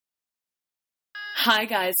Hi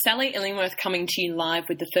guys, Sally Illingworth coming to you live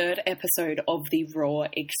with the third episode of the Raw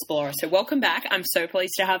Explorer. So welcome back. I'm so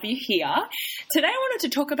pleased to have you here. Today I wanted to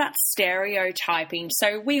talk about stereotyping.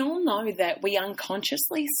 So we all know that we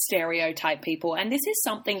unconsciously stereotype people, and this is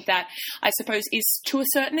something that I suppose is to a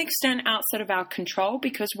certain extent outside of our control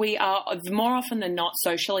because we are more often than not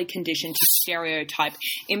socially conditioned to stereotype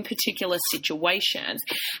in particular situations.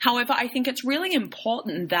 However, I think it's really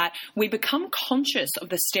important that we become conscious of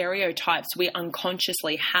the stereotypes we unconsciously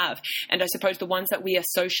have, and I suppose the ones that we are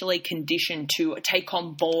socially conditioned to take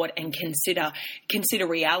on board and consider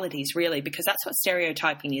realities, really, because that's what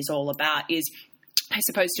stereotyping is all about, is I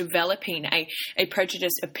suppose developing a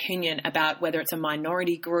prejudiced opinion about whether it's a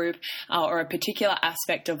minority group or a particular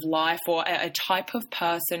aspect of life or a type of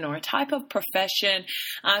person or a type of profession.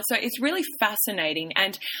 So it's really fascinating.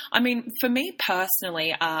 And I mean, for me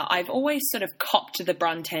personally, I've always sort of copped the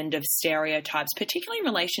brunt end of stereotypes, particularly in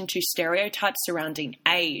relation to stereotypes surrounding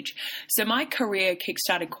age. So my career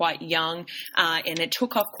kickstarted quite young and it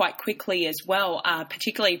took off quite quickly as well,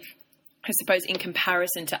 particularly I suppose in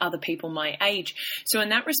comparison to other people my age. So in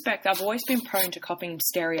that respect, I've always been prone to copying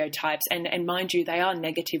stereotypes, and mind you, they are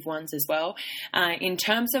negative ones as well, in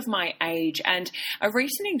terms of my age. And a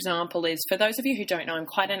recent example is, for those of you who don't know, I'm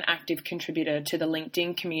quite an active contributor to the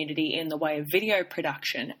LinkedIn community in the way of video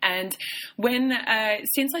production. And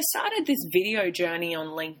since I started this video journey on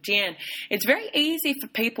LinkedIn, it's very easy for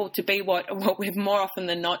people to be what we've more often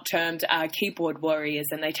than not termed keyboard warriors,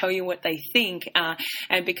 and they tell you what they think,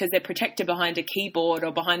 and because they're protected behind a keyboard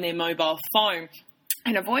or behind their mobile phone.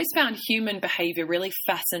 And I've always found human behavior really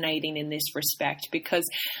fascinating in this respect, because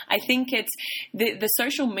I think it's the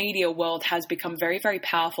social media world has become very, very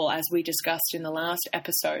powerful, as we discussed in the last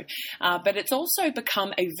episode. But it's also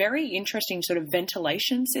become a very interesting sort of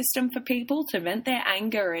ventilation system for people to vent their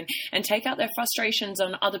anger and take out their frustrations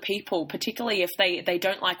on other people, particularly if they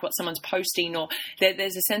don't like what someone's posting, or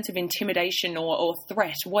there's a sense of intimidation or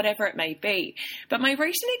threat, whatever it may be. But my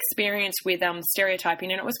recent experience with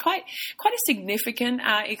stereotyping, and it was quite a significant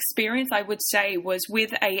experience, I would say, was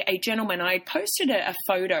with a gentleman. I posted a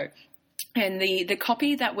photo, and the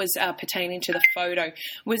copy that was pertaining to the photo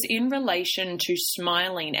was in relation to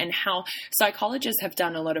smiling, and how psychologists have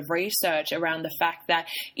done a lot of research around the fact that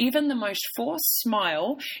even the most forced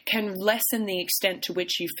smile can lessen the extent to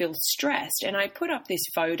which you feel stressed. And I put up this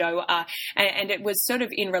photo and it was sort of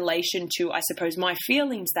in relation to, I suppose, my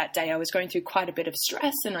feelings that day. I was going through quite a bit of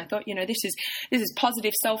stress, and I thought, this is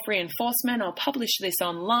positive self-reinforcement. I'll publish this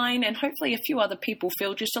online, and hopefully a few other people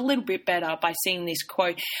feel just a little bit better by seeing this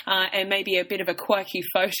quote, and maybe a bit of a quirky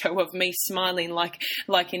photo of me smiling like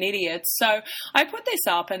an idiot. So I put this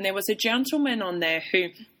up, and there was a gentleman on there who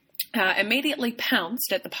immediately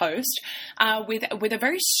pounced at the post with a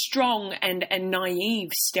very strong and naive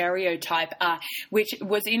stereotype, which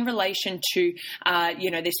was in relation to,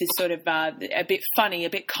 this is sort of a bit funny, a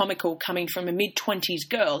bit comical, coming from a mid-20s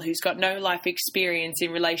girl who's got no life experience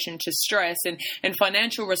in relation to stress and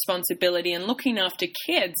financial responsibility and looking after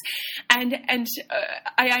kids. And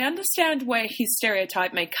I understand where his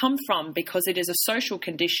stereotype may come from, because it is a social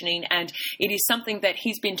conditioning and it is something that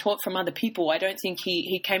he's been taught from other people. I don't think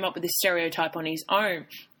he came up with this stereotype on his own.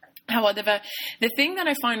 However, the thing that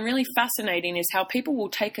I find really fascinating is how people will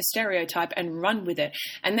take a stereotype and run with it,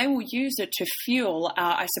 and they will use it to fuel,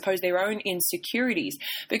 I suppose, their own insecurities.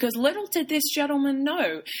 Because little did this gentleman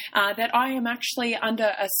know that I am actually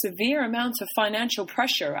under a severe amount of financial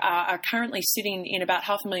pressure, currently sitting in about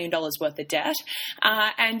 $500,000 worth of debt,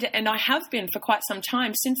 and I have been for quite some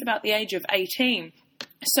time, since about the age of 18.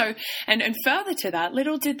 So, and further to that,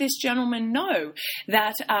 little did this gentleman know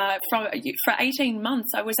that for 18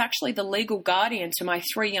 months I was actually the legal guardian to my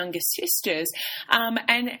 3 younger sisters,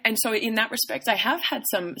 and so in that respect I have had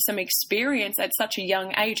some experience at such a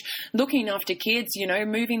young age looking after kids,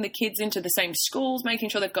 moving the kids into the same schools, making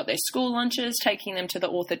sure they've got their school lunches, taking them to the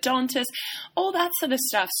orthodontist, all that sort of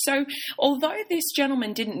stuff. So although this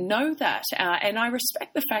gentleman didn't know that, and I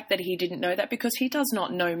respect the fact that he didn't know that because he does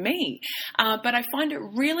not know me, but I find it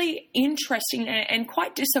really interesting and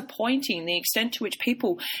quite disappointing the extent to which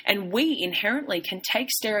people, and we inherently, can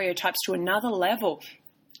take stereotypes to another level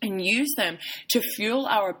and use them to fuel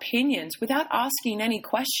our opinions without asking any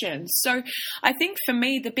questions. So I think for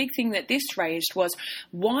me, the big thing that this raised was,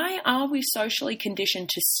 why are we socially conditioned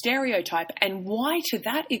to stereotype, and why to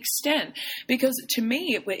that extent? Because to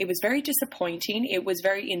me, it was very disappointing. It was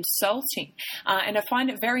very insulting. And I find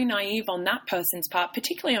it very naive on that person's part,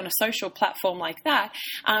 particularly on a social platform like that,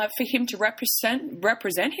 for him to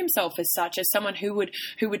represent himself as such, as someone who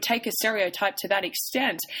would take a stereotype to that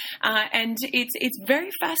extent. And it's very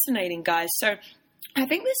fascinating, guys. So I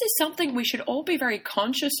think this is something we should all be very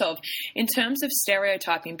conscious of in terms of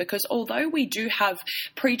stereotyping, because although we do have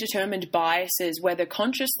predetermined biases, whether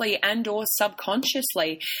consciously and or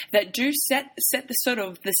subconsciously, that do set the sort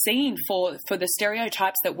of the scene for the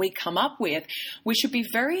stereotypes that we come up with, we should be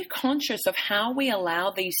very conscious of how we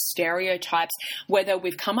allow these stereotypes, whether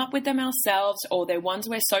we've come up with them ourselves or they're ones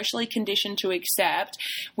we're socially conditioned to accept.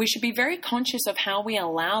 We should be very conscious of how we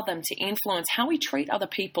allow them to influence how we treat other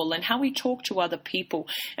people and how we talk to other people.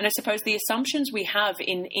 And I suppose the assumptions we have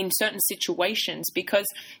in certain situations, because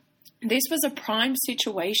this was a prime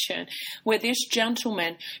situation where this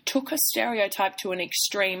gentleman took a stereotype to an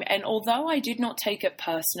extreme, and although I did not take it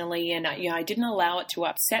personally and I didn't allow it to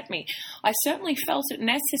upset me, I certainly felt it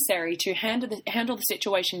necessary to handle the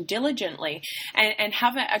situation diligently and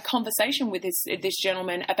have a conversation with this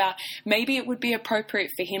gentleman about maybe it would be appropriate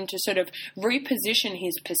for him to sort of reposition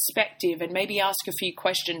his perspective and maybe ask a few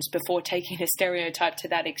questions before taking a stereotype to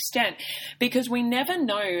that extent, because we never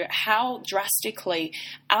know how drastically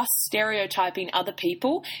us stereotyping other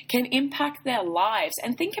people can impact their lives.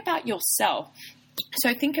 And think about yourself.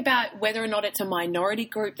 So think about whether or not it's a minority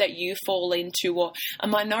group that you fall into, or a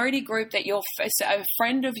minority group that a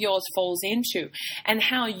friend of yours falls into, and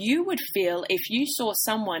how you would feel if you saw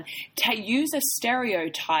someone use a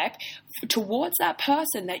stereotype towards that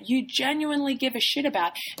person that you genuinely give a shit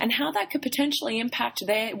about, and how that could potentially impact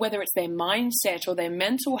whether it's their mindset or their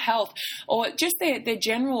mental health or just their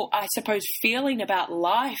general, I suppose, feeling about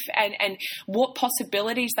life and what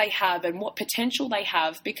possibilities they have and what potential they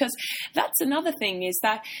have. Because that's another thing, is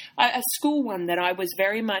that a school one that I was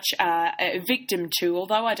very much a victim to,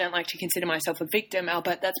 although I don't like to consider myself a victim,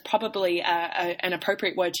 Albert, that's probably an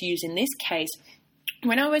appropriate word to use in this case.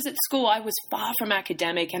 When I was at school, I was far from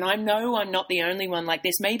academic, and I know I'm not the only one like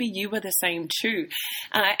this. Maybe you were the same too.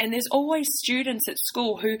 And there's always students at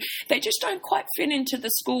school who they just don't quite fit into the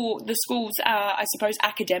school's, I suppose,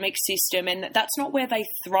 academic system, and that's not where they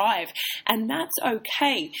thrive, and that's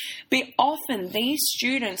okay. But often these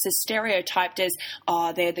students are stereotyped as,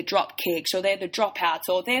 they're the drop kicks, or they're the dropouts,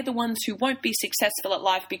 or they're the ones who won't be successful at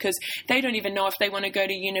life because they don't even know if they want to go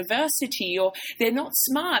to university, or they're not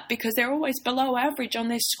smart because they're always below average on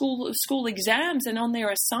their school exams and on their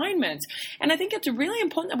assignments. And I think it's really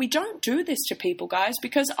important that we don't do this to people, guys,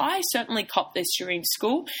 because I certainly copped this during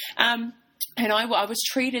school. And I was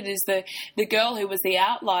treated as the girl who was the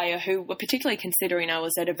outlier, who were particularly considering I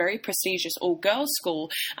was at a very prestigious all-girls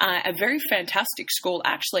school, a very fantastic school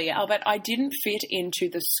actually, but I didn't fit into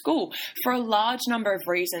the school for a large number of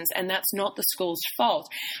reasons, and that's not the school's fault.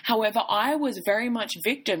 However, I was very much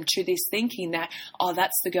victim to this thinking that,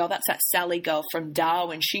 that's the girl, that's that Sally girl from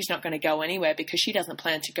Darwin, she's not going to go anywhere because she doesn't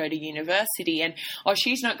plan to go to university, and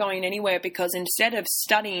she's not going anywhere because instead of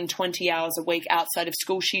studying 20 hours a week outside of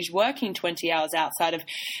school, she's working 20 hours outside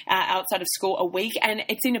of school a week, and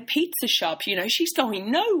it's in a pizza shop. She's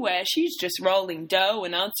going nowhere. She's just rolling dough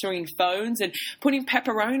and answering phones and putting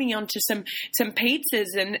pepperoni onto some pizzas,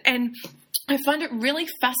 and I find it really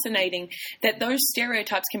fascinating that those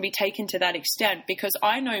stereotypes can be taken to that extent, because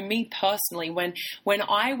I know me personally, when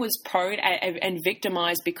I was prone and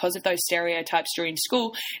victimized because of those stereotypes during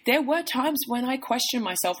school, there were times when I questioned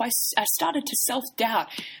myself. I started to self-doubt.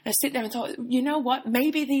 I sit there and thought, you know what,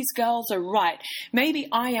 maybe these girls are right. Maybe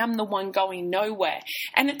I am the one going nowhere.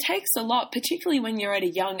 And it takes a lot, particularly when you're at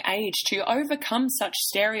a young age, to overcome such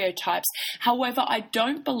stereotypes. However, I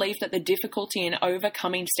don't believe that the difficulty in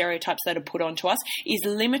overcoming stereotypes that are put onto us is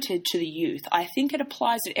limited to the youth. I think it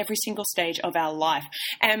applies at every single stage of our life.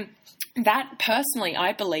 And that, personally,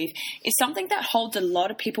 I believe, is something that holds a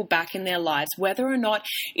lot of people back in their lives, whether or not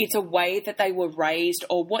it's a way that they were raised,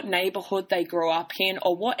 or what neighborhood they grew up in,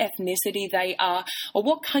 or what ethnicity they are, or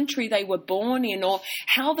what country they were born in, or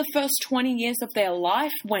how the first 20 years of their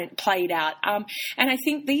life played out. And I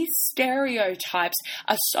think these stereotypes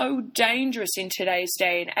are so dangerous in today's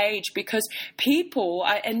day and age, because people,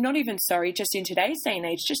 and not even, just in today's day and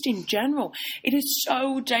age, just in general, it is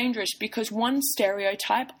so dangerous, because one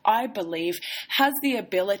stereotype, I believe, has the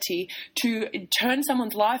ability to turn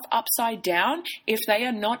someone's life upside down if they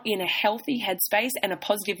are not in a healthy headspace and a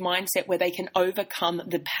positive mindset where they can overcome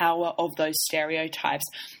the power of those stereotypes.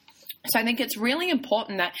 So I think it's really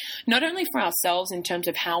important that not only for ourselves in terms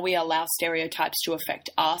of how we allow stereotypes to affect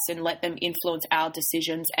us and let them influence our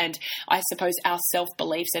decisions and, I suppose, our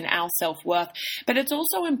self-beliefs and our self-worth, but it's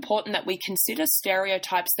also important that we consider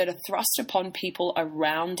stereotypes that are thrust upon people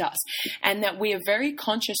around us, and that we are very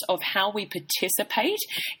conscious of how we participate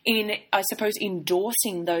in, I suppose,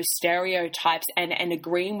 endorsing those stereotypes and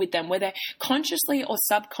agreeing with them, whether consciously or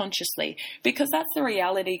subconsciously, because that's the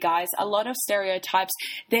reality, guys. A lot of stereotypes,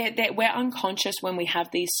 we're unconscious when we have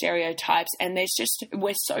these stereotypes, and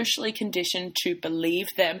we're socially conditioned to believe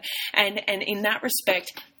them. And in that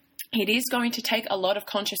respect, it is going to take a lot of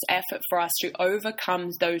conscious effort for us to overcome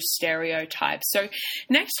those stereotypes. So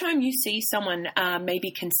next time you see someone maybe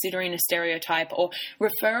considering a stereotype or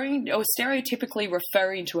stereotypically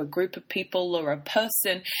referring to a group of people or a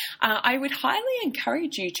person, I would highly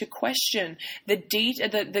encourage you to question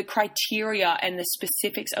the criteria and the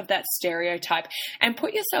specifics of that stereotype, and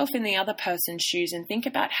put yourself in the other person's shoes and think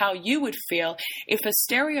about how you would feel if a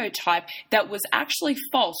stereotype that was actually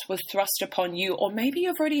false was thrust upon you. Or maybe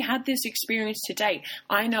you've already had this experience to date.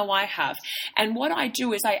 I know I have. And what I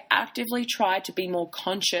do is I actively try to be more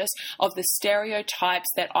conscious of the stereotypes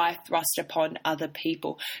that I thrust upon other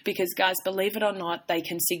people. Because guys, believe it or not, they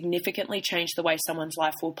can significantly change the way someone's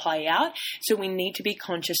life will play out. So we need to be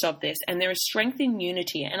conscious of this. And there is strength in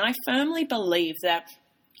unity. And I firmly believe that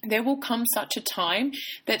there will come such a time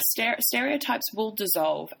that stereotypes will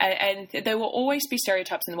dissolve, and there will always be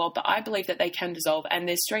stereotypes in the world, but I believe that they can dissolve, and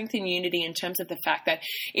there's strength in unity in terms of the fact that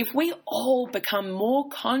if we all become more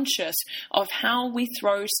conscious of how we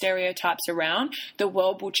throw stereotypes around, the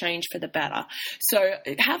world will change for the better. So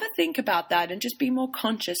have a think about that and just be more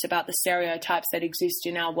conscious about the stereotypes that exist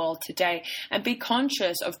in our world today, and be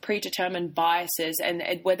conscious of predetermined biases and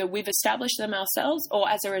whether we've established them ourselves or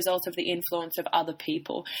as a result of the influence of other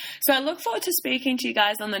people. So I look forward to speaking to you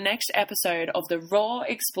guys on the next episode of the Raw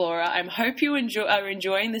Explorer. I hope you are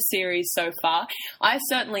enjoying the series so far. I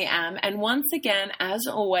certainly am. And once again, as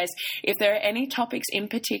always, if there are any topics in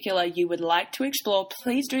particular you would like to explore,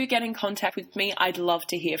 please do get in contact with me. I'd love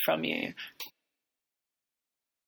to hear from you.